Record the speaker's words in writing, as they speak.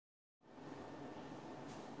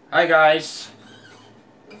Hi guys,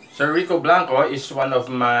 Sir Rico Blanco is one of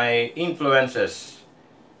my influences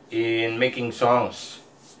in making songs,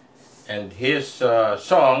 and his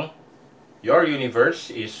song Your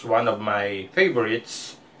Universe is one of my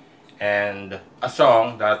favorites and a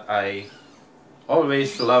song that I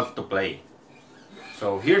always love to play.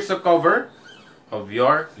 So here's a cover of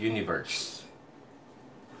Your Universe.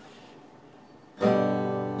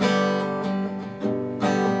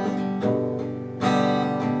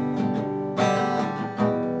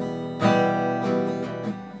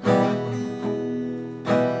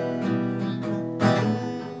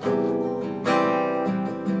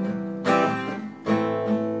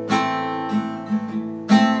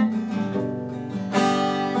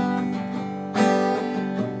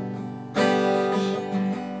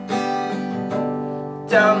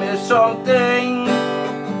 Tell me something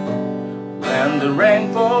when the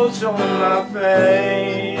rain falls on my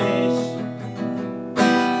face.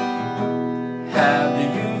 How do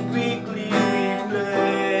you quickly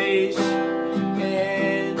replace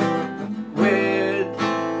it with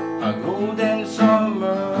a golden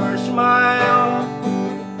summer smile?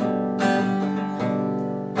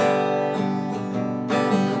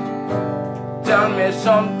 Tell me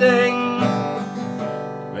something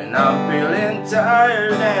when I'm feeling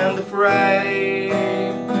tired and afraid.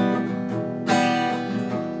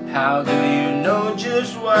 How do you know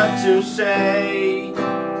just what to say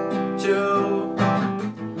to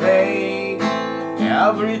make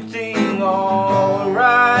everything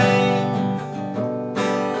alright?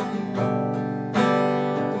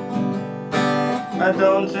 I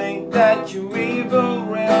don't think that you even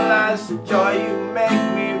realize the joy you make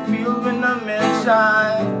me feel when I'm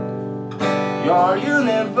inside your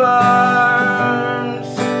universe.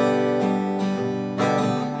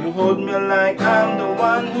 You hold me like I'm the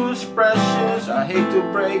one who's precious. I hate to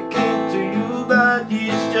break it to you, but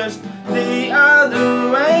it's just the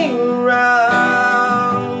other way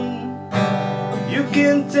around. You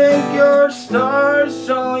can take your stars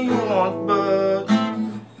all you want, but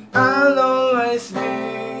I'll always be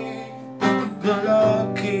the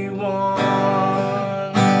lucky one.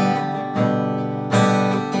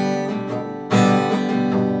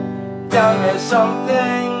 Tell me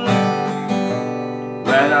something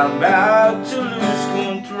when I'm about to lose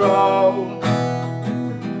control.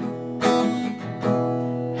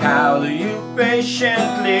 How do you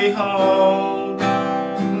patiently hold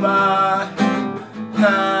my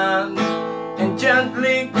hand and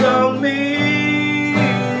gently calm me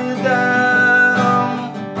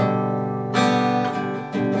down?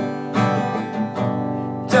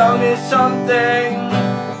 Tell me something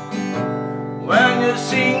when you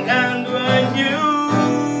sing and when you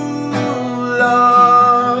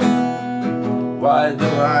love. Why do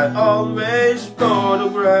I always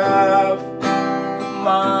photograph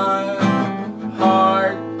my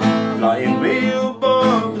heart flying way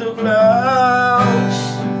above the clouds?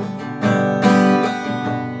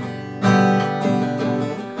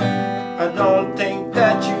 I don't think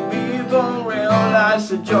that you even realize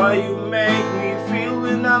the joy you make me feel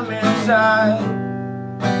when I'm inside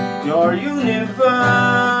your universe.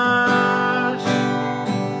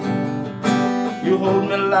 You hold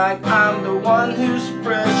me like I'm the one who's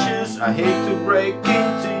precious. I hate to break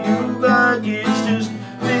it to you, but it's just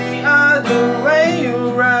the other way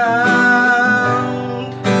around.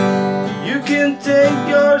 You can take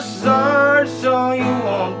your stars all you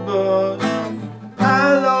want, but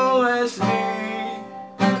I'll always be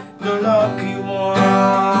the lucky one.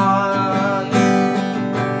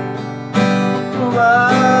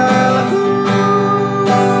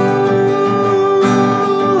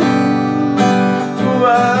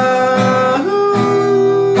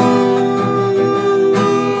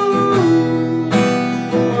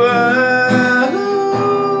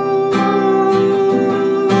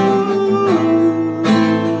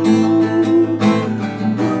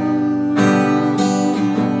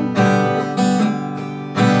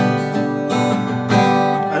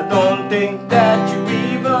 Think that you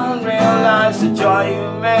even realize the joy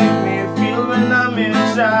you make me feel when I'm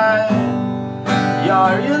inside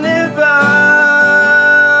your universe.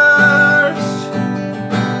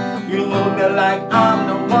 You hold me like I'm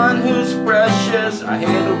the one who's precious. I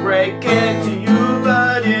hate to break it to you,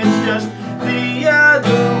 but it's just the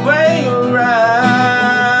other way around.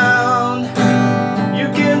 You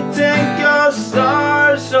can take your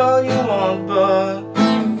stars all you want, but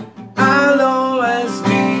I'll always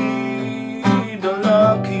be the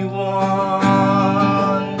lucky one.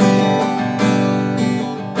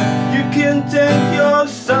 You can take your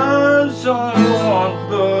stars all you want,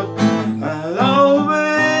 but I'll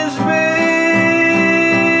always be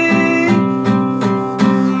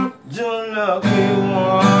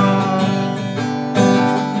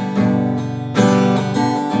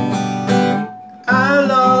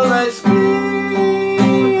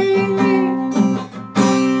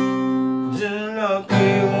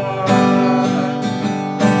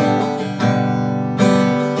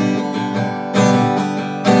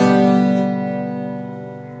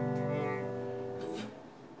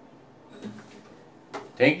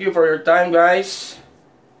Thank you for your time, guys.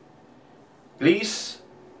 Please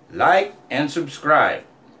like and subscribe.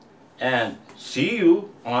 And see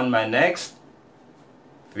you on my next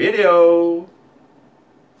video.